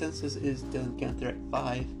the consensus is Dylan Guenther at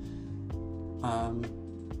 5.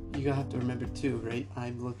 You gotta have to remember too, right?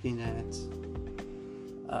 I'm looking at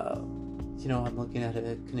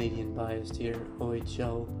a Canadian bias here.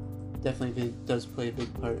 OHL definitely does play a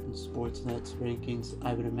big part in Sportsnet's rankings,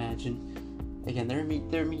 I would imagine. Again, they're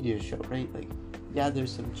a media show, right? Like, yeah,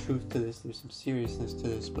 there's some truth to this, there's some seriousness to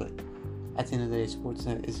this, but at the end of the day,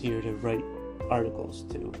 Sportsnet is here to write articles,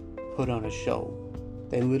 to put on a show.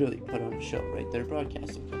 They literally put on a show, right? They're a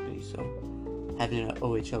broadcasting company, so having an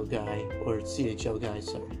OHL guy, or CHL guy,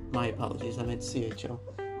 sorry, my apologies, I meant CHL,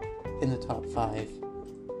 in the top 5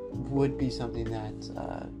 would be something that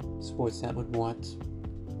Sportsnet would want.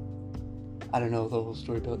 I don't know the whole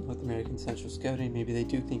story about North American Central Scouting. Maybe they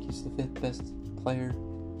do think he's the 5th best player.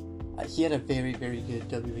 He had a very, very good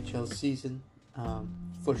WHL season.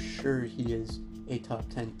 For sure he is a top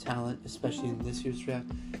 10 talent, especially in this year's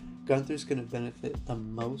draft. Gunther's going to benefit the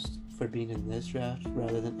most for being in this draft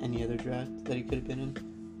rather than any other draft that he could have been in,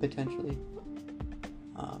 potentially.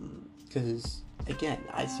 Because, again,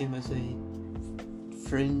 I see him as a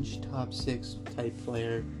fringe top 6 type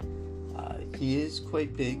player. He is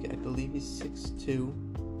quite big. I believe he's 6'2".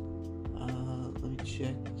 Let me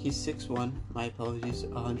check. He's 6'1". My apologies.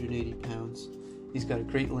 180 pounds. He's got a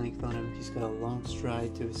great length on him. He's got a long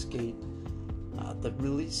stride to his skate. The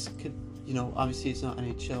release could, obviously it's not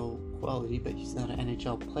NHL quality, but he's not an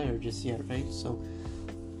NHL player just yet, right? So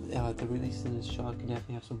the release in his shot could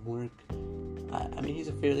definitely have some work. I mean, he's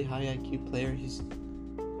a fairly high IQ player. He's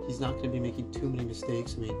not going to be making too many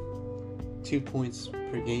mistakes. I mean, 2 points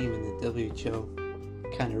per game in the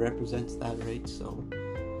WHL kind of represents that, right? So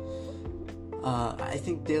I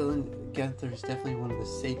think Dylan Guenther is definitely one of the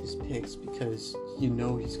safest picks because he's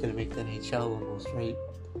going to make the NHL almost, right?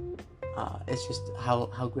 It's just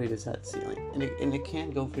how great is that ceiling, and it can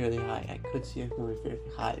go fairly high. I could see it going fairly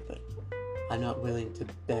high, but I'm not willing to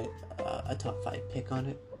bet a top 5 pick on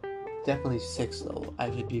it. Definitely 6 though. I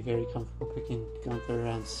would be very comfortable picking Guenther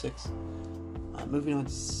around 6. Moving on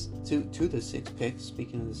to the 6th pick.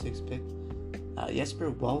 Speaking of the 6th pick,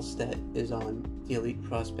 Jesper Wallstedt is on the Elite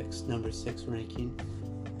Prospects number 6 ranking.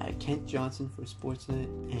 Kent Johnson for Sportsnet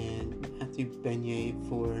and Matthew Beignet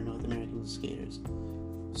for North American Skaters.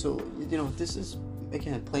 So, this is,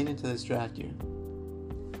 again, playing into this draft year.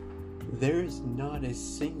 There is not a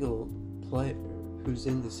single player who's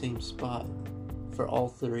in the same spot for all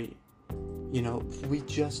 3. We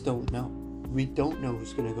just don't know. We don't know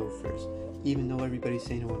who's going to go first. Even though everybody's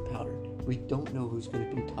saying Owen Power, we don't know who's going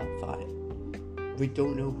to be top 5. We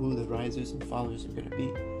don't know who the risers and fallers are going to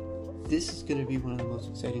be. This is going to be one of the most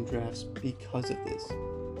exciting drafts because of this.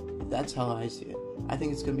 That's how I see it. I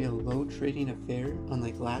think it's going to be a low trading affair,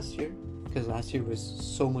 unlike last year, because last year was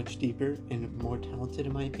so much deeper and more talented,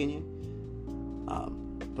 in my opinion.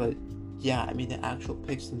 But yeah, I mean, the actual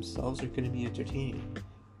picks themselves are going to be entertaining,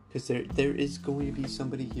 because there is going to be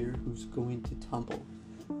somebody here who's going to tumble.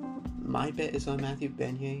 My bet is on Matthew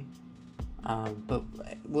Beignet, but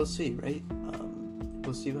we'll see, right?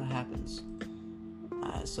 We'll see what happens.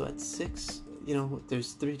 So at 6,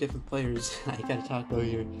 there's 3 different players I gotta talk about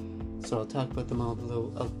here, so I'll talk about them all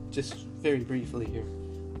below. Just very briefly here.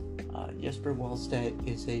 Jesper Wallstedt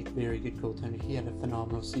is a very good goaltender. He had a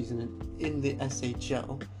phenomenal season in the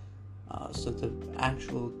SHL, so the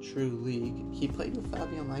actual true league. He played with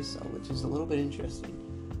Fabian Lysell, which is a little bit interesting.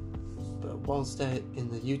 But Wallstedt in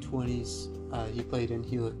the U20s, he played in.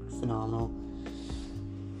 He looked phenomenal.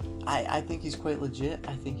 I think he's quite legit.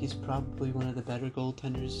 I think he's probably one of the better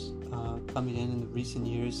goaltenders coming in the recent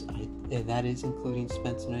years. And that is including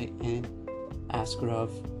Spencer Knight and Askarov.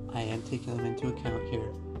 I am taking them into account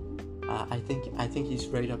here. I think he's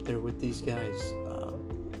right up there with these guys.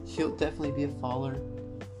 He'll definitely be a faller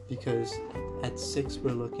because at 6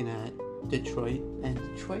 we're looking at Detroit, and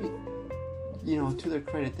Detroit, to their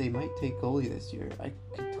credit, they might take goalie this year. I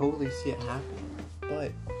could totally see it happening.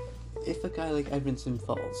 But if a guy like Edmondson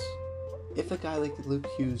falls, if a guy like Luke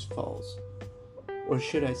Hughes falls, or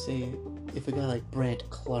should I say, if a guy like Brandt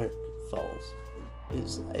Clark falls,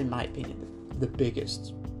 is, in my opinion, the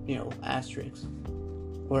biggest, asterisk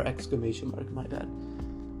or exclamation mark, my bad.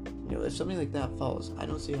 If something like that falls, I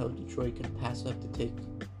don't see how Detroit can pass up to take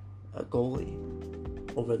a goalie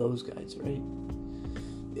over those guys, right?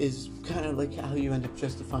 Is kind of like how you end up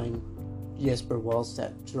justifying Jesper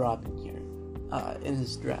Wallstedt dropping here in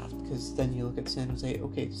this draft, because then you look at San Jose.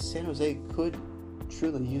 Okay, San Jose could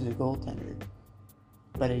truly use a goaltender,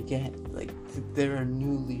 but again, they're a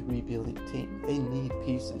newly rebuilding team. They need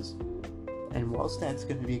pieces, and Wallstedt's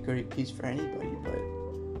going to be a great piece for anybody, but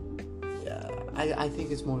I think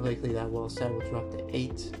it's more likely that Wallstedt will drop to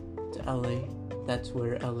 8 to LA. That's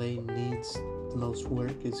where LA needs the most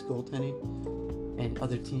work, is goaltending, and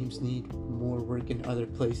other teams need more work in other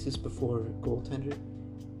places before goaltender.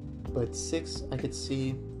 But 6, I could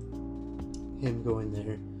see him going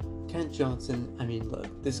there. Kent Johnson, I mean, look,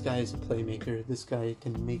 this guy is a playmaker. This guy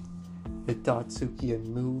can make the Datsukian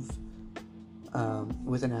move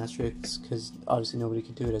with an asterisk, because obviously nobody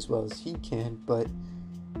can do it as well as he can, but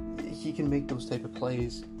he can make those type of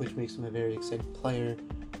plays, which makes him a very exciting player.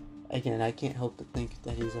 Again, I can't help but think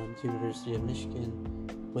that he's on the University of Michigan,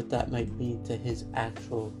 what that might mean to his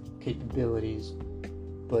actual capabilities.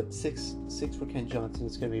 But 6 for Kent Johnson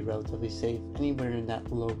is going to be relatively safe. Anywhere in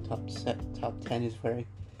that low top 10 is where I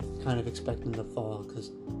kind of expect him to fall,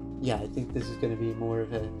 because I think this is going to be more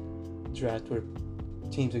of a draft where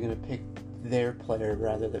teams are going to pick their player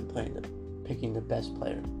rather than picking the best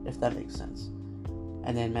player, if that makes sense.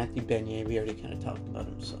 And then Matthew Bernier, we already kind of talked about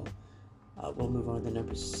him, so we'll move on to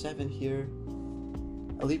number 7 here.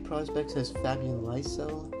 Elite Prospects has Fabian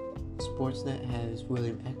Lysell. Sportsnet has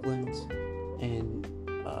William Eklund. And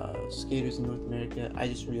Skaters in North America, I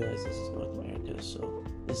just realized this is North America, so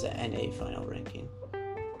this is an NA final ranking.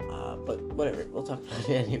 But whatever, we'll talk about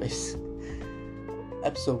it anyways.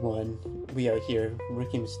 Episode 1, we are here.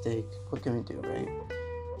 Rookie mistake. What can we do, right?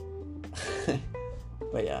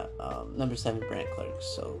 But number 7, Brandt Clark.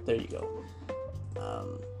 So there you go.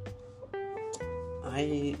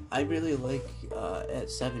 I really like at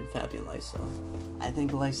 7 Fabian Lysell. I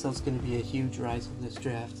think Lysell's going to be a huge rise in this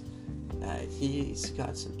draft. He's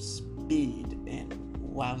got some speed, and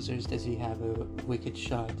wowzers, does he have a wicked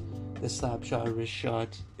shot, the slap shot, wrist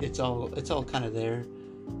shot. It's all kind of there.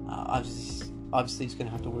 Obviously he's going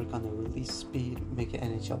to have to work on the release speed, make it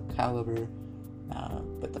NHL caliber.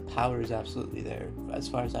 But the power is absolutely there, as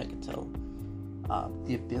far as I can tell.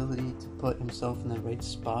 The ability to put himself in the right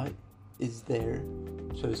spot is there,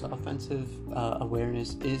 so his offensive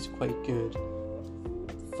awareness is quite good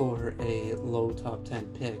for a low top 10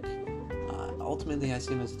 pick. Ultimately, I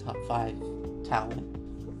see him as a top 5 talent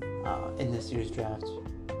in this year's draft,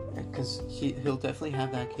 because he'll definitely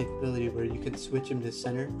have that capability where you could switch him to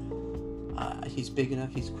center. He's big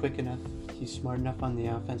enough, he's quick enough, he's smart enough on the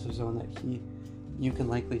offensive zone that you can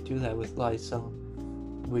likely do that with Lysell,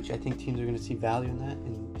 which I think teams are going to see value in that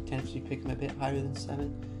and potentially pick him a bit higher than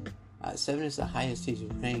 7. 7 is the highest he's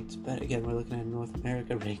ranked, but again, we're looking at North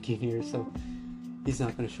America ranking here, so he's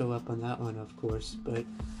not going to show up on that one, of course. But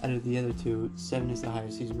out of the other 2, 7 is the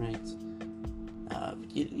highest he's ranked.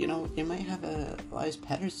 You might have a Elias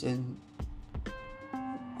Pettersson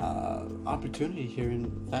opportunity here in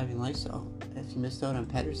Fabian Lysell. If you missed out on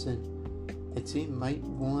Pettersson, a team might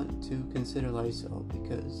want to consider Lysell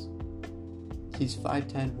because he's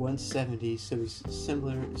 5'10", 170, so he's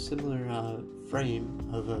similar frame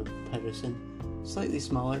of a Pettersson, slightly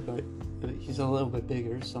smaller, but he's a little bit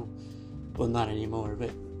bigger. So, well, not anymore,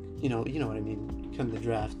 but you know what I mean. Come the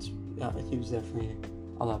draft, he was definitely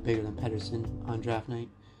a lot bigger than Pettersson on draft night.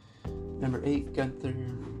 Number 8, Gunther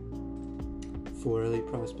for Elite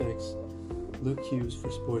Prospects, Luke Hughes for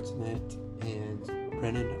Sportsnet, and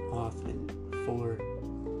Brennan Othman for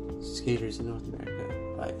Skaters in North America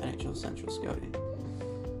by NHL Central Scouting.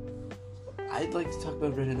 I'd like to talk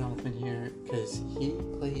about Brennan Othman here because he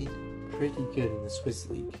played pretty good in the Swiss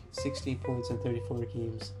League. 16 points in 34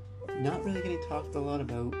 games. Not really getting talked a lot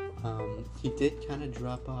about. He did kind of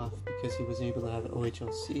drop off because he wasn't able to have an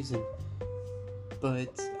OHL season.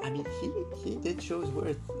 But, I mean, he did show his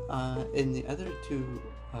worth in the other 2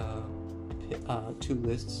 two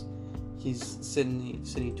lists, he's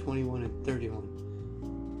sitting 21 and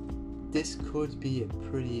 31. This could be a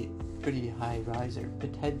pretty high riser,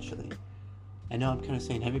 potentially. I know I'm kind of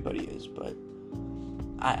saying everybody is, but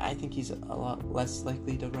I think he's a lot less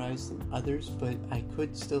likely to rise than others, but I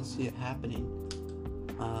could still see it happening.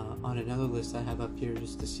 On another list I have up here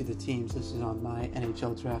just to see the teams, this is on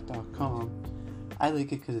mynhldraft.com. I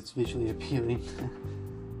like it because it's visually appealing.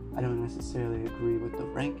 I don't necessarily agree with the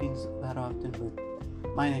rankings that often,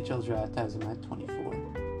 but my NHL draft has him at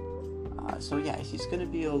 24. So yeah, he's going to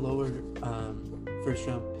be a lower first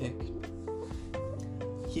round pick.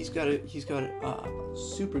 He's got a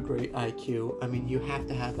super great IQ. I mean, you have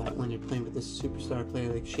to have that when you're playing with a superstar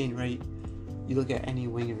player like Shane Wright. You look at any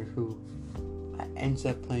winger who ends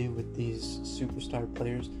up playing with these superstar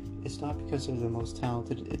players. It's not because they're the most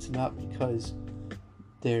talented. It's not because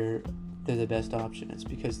they're the best option. It's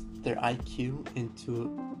because their IQ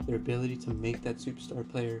into their ability to make that superstar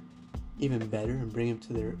player even better and bring him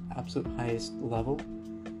to their absolute highest level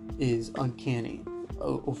is uncanny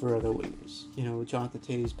over other wingers. You know, Jonathan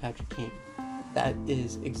Toews, Patrick Kane. That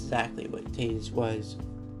is exactly what Toews was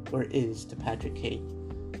or is to Patrick Kane.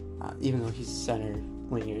 Even though he's a center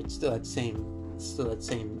winger, it's still that same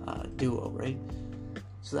duo, right?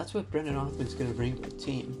 So that's what Brendan Othmann's going to bring to the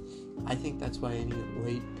team. I think that's why any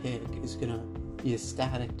late pick is going to be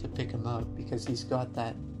ecstatic to pick him up, because he's got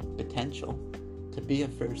that potential to be a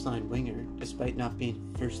first-line winger, despite not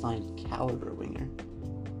being first-line caliber winger.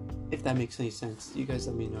 If that makes any sense, you guys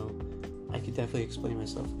let me know. I could definitely explain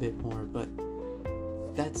myself a bit more, but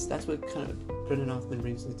that's what kind of Brendan Othmann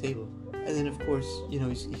brings to the table. And then, of course, you know,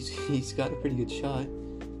 he's got a pretty good shot.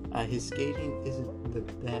 His skating isn't the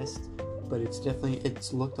best, but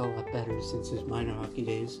it's looked a lot better since his minor hockey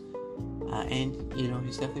days. And, you know,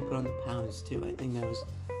 he's definitely put on the pounds, too. I think that was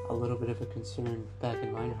a little bit of a concern back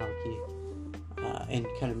in minor hockey. And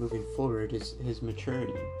kind of moving forward is his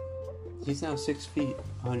maturity. He's now 6 feet,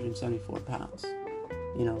 174 pounds.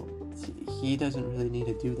 You know, he doesn't really need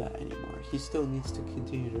to do that anymore. He still needs to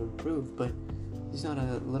continue to improve, but he's not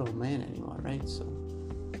a little man anymore, right? So,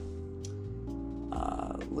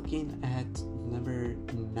 looking at number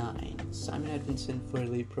 9, Simon Edvinsson for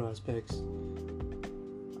Elite Prospects,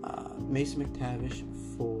 Mason McTavish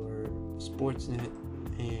for Sportsnet,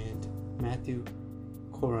 and Matthew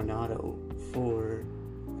Coronado for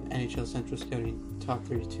NHL Central Scouting Top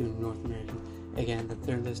 32 North American. Again, the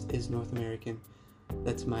third list is North American.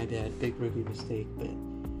 That's my bad, big rookie mistake, but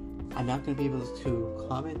I'm not going to be able to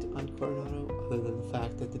comment on Coronado other than the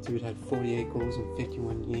fact that the dude had 48 goals in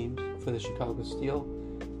 51 games for the Chicago Steel,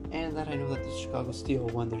 and that I know that the Chicago Steel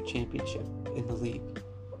won their championship in the league.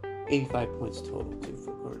 85 points total, too,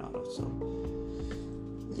 for Coronado. So,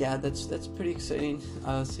 yeah, that's pretty exciting,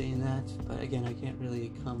 saying that, but again, I can't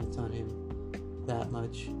really comment on him that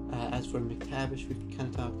much. As for McTavish, we can kind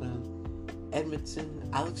of talk about him. Edmondson,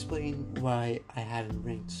 I'll explain why I have him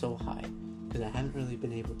ranked so high, because I haven't really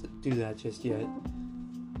been able to do that just yet.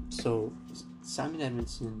 So, Simon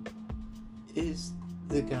Edmondson is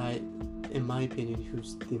the guy, in my opinion,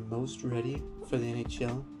 who's the most ready for the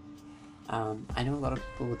NHL. I know a lot of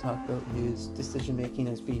people will talk about his decision making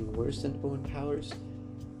as being worse than Owen Powers.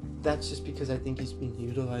 That's just because I think he's being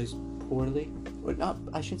utilized poorly, or not,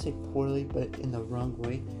 I shouldn't say poorly, but in the wrong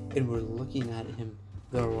way, and we're looking at him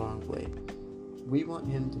the wrong way. We want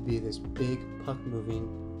him to be this big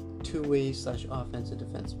puck-moving, two-way / offensive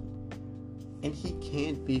defenseman, and he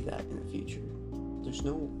can be that in the future. There's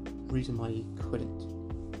no reason why he couldn't,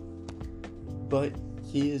 but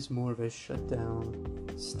he is more of a shutdown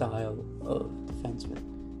style of defenseman.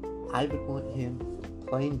 I would want him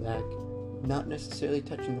playing back, not necessarily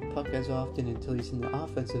touching the puck as often until he's in the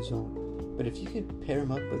offensive zone, but if you could pair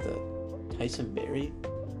him up with a Tyson Barrie,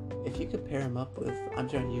 if you could pair him up with, I'm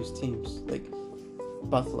trying to use teams like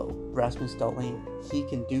Buffalo, Rasmus Dahlin, he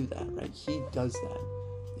can do that, right? He does that.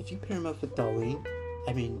 If you pair him up with Dahlin,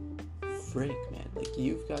 I mean, frick, man, like,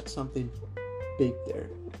 you've got something big there.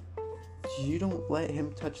 You don't let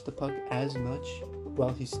him touch the puck as much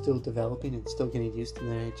while he's still developing and still getting used to the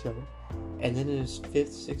NHL. And then in his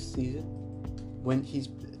 5th, 6th season, when he's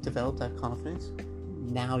developed that confidence,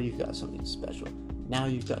 now you've got something special. Now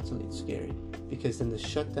you've got something scary. Because then the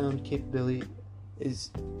shutdown capability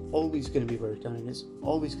is always going to be worked on and is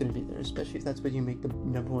always going to be there, especially if that's what you make the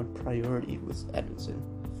number one priority with Edmondson.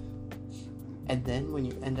 And then when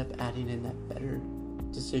you end up adding in that better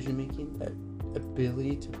decision making, that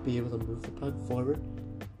ability to be able to move the puck forward,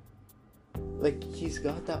 like, he's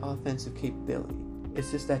got that offensive capability.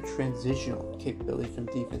 It's just that transitional capability from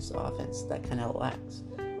defense to offense that kind of lacks.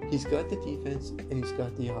 He's got the defense and he's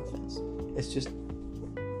got the offense. It's just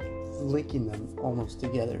linking them almost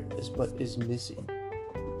together is what is missing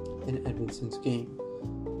in Edmondson's game.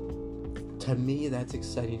 To me, that's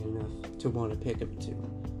exciting enough to want to pick him to.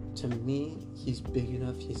 To me, he's big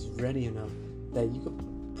enough, he's ready enough that you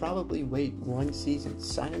could probably wait one season,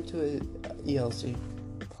 sign him to a ELC,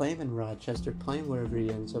 play him in Rochester, play him wherever he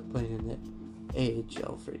ends up playing in the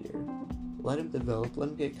AHL for a year. Let him develop, let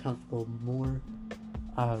him get comfortable, more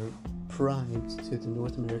primed to the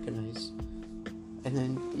North American ice. And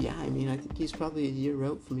then, I think he's probably a year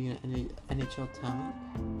out from being an NHL talent.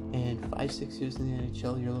 And 5-6 years in the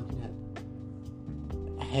NHL, you're looking at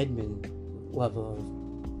Hedman level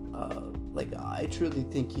of, I truly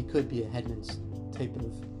think he could be a Hedman's type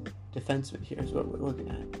of defenseman here is what we're looking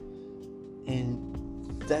at. And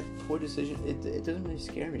that poor decision, it doesn't really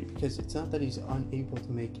scare me, because it's not that he's unable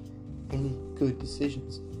to make any good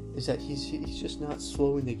decisions. It's that he's just not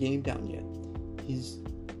slowing the game down yet. He's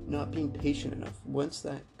not being patient enough. Once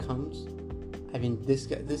that comes, this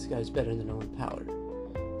guy's better than Owen Power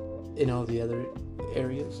in all the other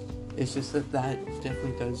areas. It's just that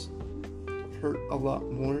definitely does hurt a lot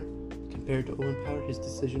more compared to Owen Power, his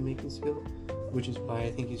decision-making skill, which is why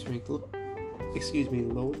I think he's ranked low.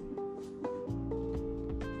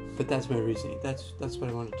 But that's my reasoning. That's what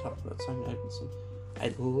I want to talk about, Simon Edvinsson.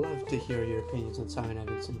 I'd love to hear your opinions on Simon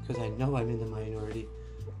Edvinsson, because I know I'm in the minority.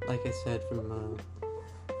 Like I said from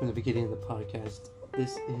the beginning of the podcast,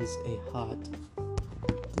 this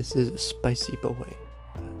is a spicy boy.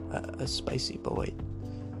 A spicy boy.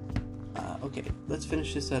 Okay, let's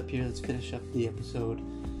finish this up here. Let's finish up the episode.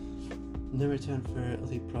 Number 10 for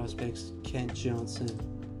Elite Prospects, Kent Johnson.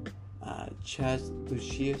 Chaz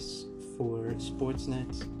Lucius for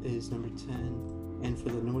Sportsnet is number 10. And for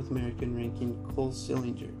the North American ranking, Cole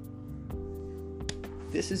Sillinger.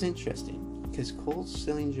 This is interesting, because Cole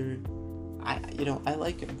Sillinger, I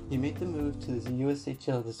like him. He made the move to the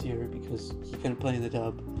USHL this year because he couldn't play in the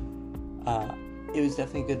dub. It was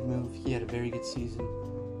definitely a good move. He had a very good season.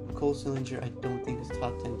 Cole Sillinger, I don't think is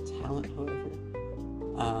top 10 talent, however.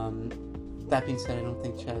 That being said, I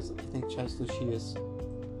think Chaz Lucius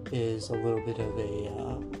is a little bit of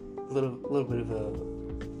a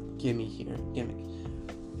gimmick.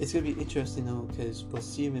 It's going to be interesting, though, because we'll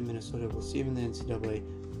see him in Minnesota, we'll see him in the NCAA.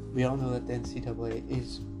 We all know that the NCAA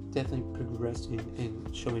is definitely progressing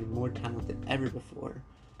and showing more talent than ever before.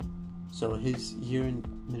 So his year in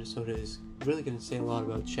Minnesota is really going to say a lot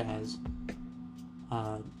about Chaz.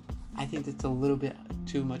 I think it's a little bit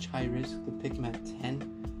too much high risk to pick him at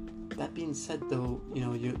 10. That being said, though,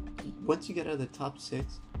 once you get out of the top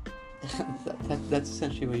 6, that's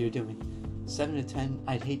essentially what you're doing. 7 to 10,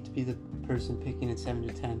 I'd hate to be the person picking at 7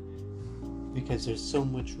 to 10, because there's so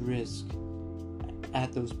much risk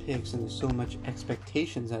at those picks, and there's so much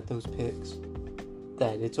expectations at those picks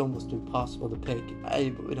that it's almost impossible to pick.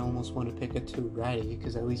 I would almost want to pick a 2 Ratty,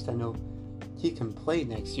 because at least I know he can play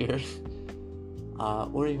next year.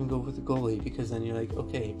 Or even go with the goalie, because then you're like,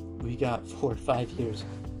 okay, we got 4 or 5 years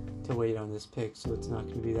to wait on this pick, so it's not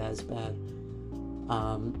going to be that as bad.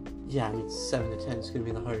 7 to 10 is going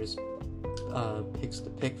to be the hardest picks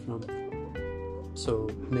to pick from. So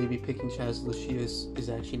maybe picking Chaz Lucius is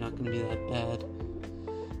actually not going to be that bad.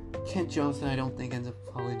 Kent Johnson, I don't think ends up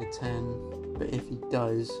falling to 10, but if he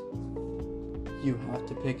does, you have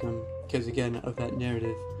to pick him, because again, of that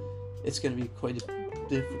narrative, it's going to be quite a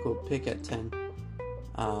difficult pick at 10.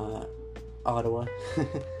 Ottawa.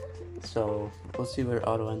 So we'll see where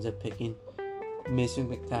Ottawa ends up picking. Mason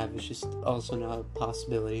McTavish is also not a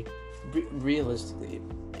possibility. Realistically,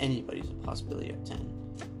 anybody's a possibility at 10.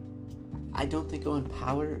 I don't think Owen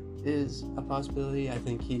Power is a possibility. I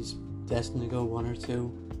think he's destined to go 1 or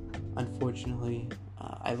 2. Unfortunately,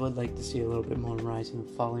 I would like to see a little bit more rising and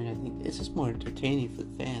falling. I think it's just more entertaining for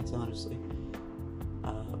the fans, honestly.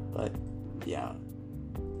 But yeah,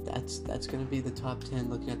 that's going to be the top 10.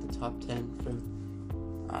 Looking at the top 10 from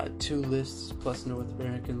 2 lists plus North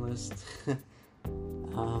American list.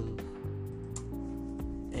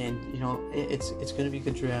 And it's going to be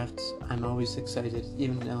good drafts. I'm always excited,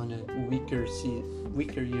 even on a weaker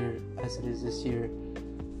year as it is this year.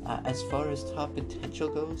 As far as top potential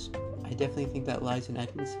goes, I definitely think that lies in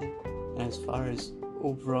Edvinsson. And as far as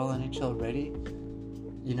overall NHL ready,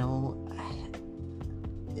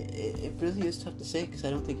 it really is tough to say, because I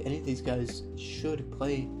don't think any of these guys should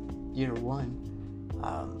play year 1.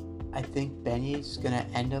 I think Benny's going to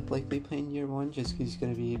end up likely playing year 1, just because he's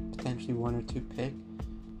going to be potentially 1 or 2 pick.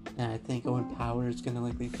 And I think Owen Power is going to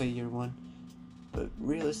likely play year 1. But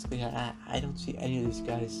realistically, I don't see any of these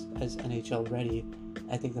guys as NHL ready.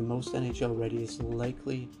 I think the most NHL ready is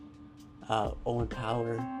likely Owen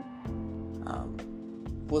Power.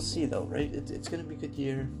 We'll see, though, right? It's going to be a good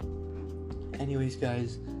year. Anyways,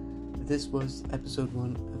 guys, this was episode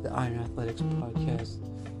 1 of the Iron Athletics podcast.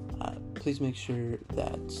 Please make sure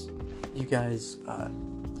that you guys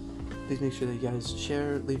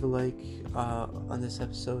share, leave a like on this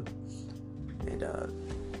episode, and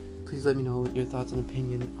please let me know your thoughts and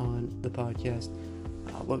opinion on the podcast,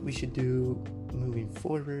 what we should do moving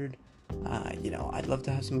forward. I'd love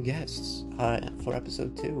to have some guests for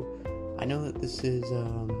episode 2. I know that this is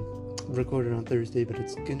recorded on Thursday, but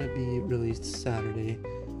it's gonna be released Saturday,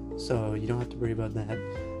 so you don't have to worry about that.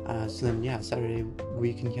 So then, Saturday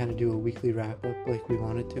we can kind of do a weekly wrap-up like we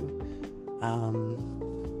wanted to.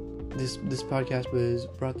 This podcast was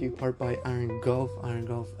brought to you part by Iron Golf,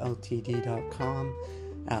 irongolfltd.com.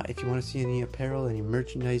 If you want to see any apparel, any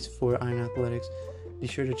merchandise for Iron Athletics, be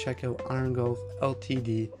sure to check out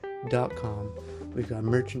irongolfltd.com. We've got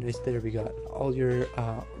merchandise there. We got all your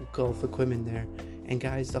golf equipment there. And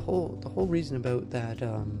guys, the whole reason about that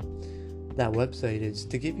website is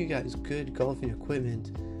to give you guys good golfing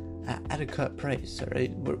equipment at a cut price. All right,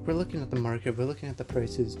 we're looking at the market, we're looking at the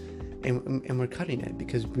prices, and we're cutting it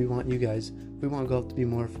because we want golf to be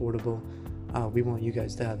more affordable. We want you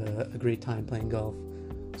guys to have a great time playing golf.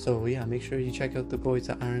 So yeah, make sure you check out the boys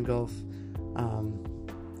at Iron Golf.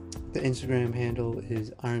 The Instagram handle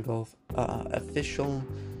is Iron Golf Official.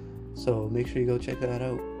 So make sure you go check that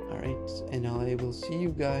out. Alright, and I will see you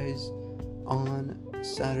guys on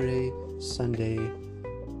Saturday, Sunday,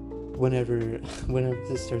 whenever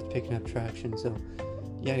this starts picking up traction. So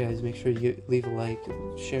yeah, guys, make sure you leave a like,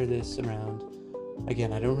 share this around.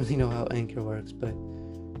 Again, I don't really know how Anchor works, but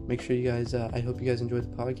make sure you guys, I hope you guys enjoyed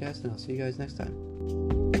the podcast, and I'll see you guys next time.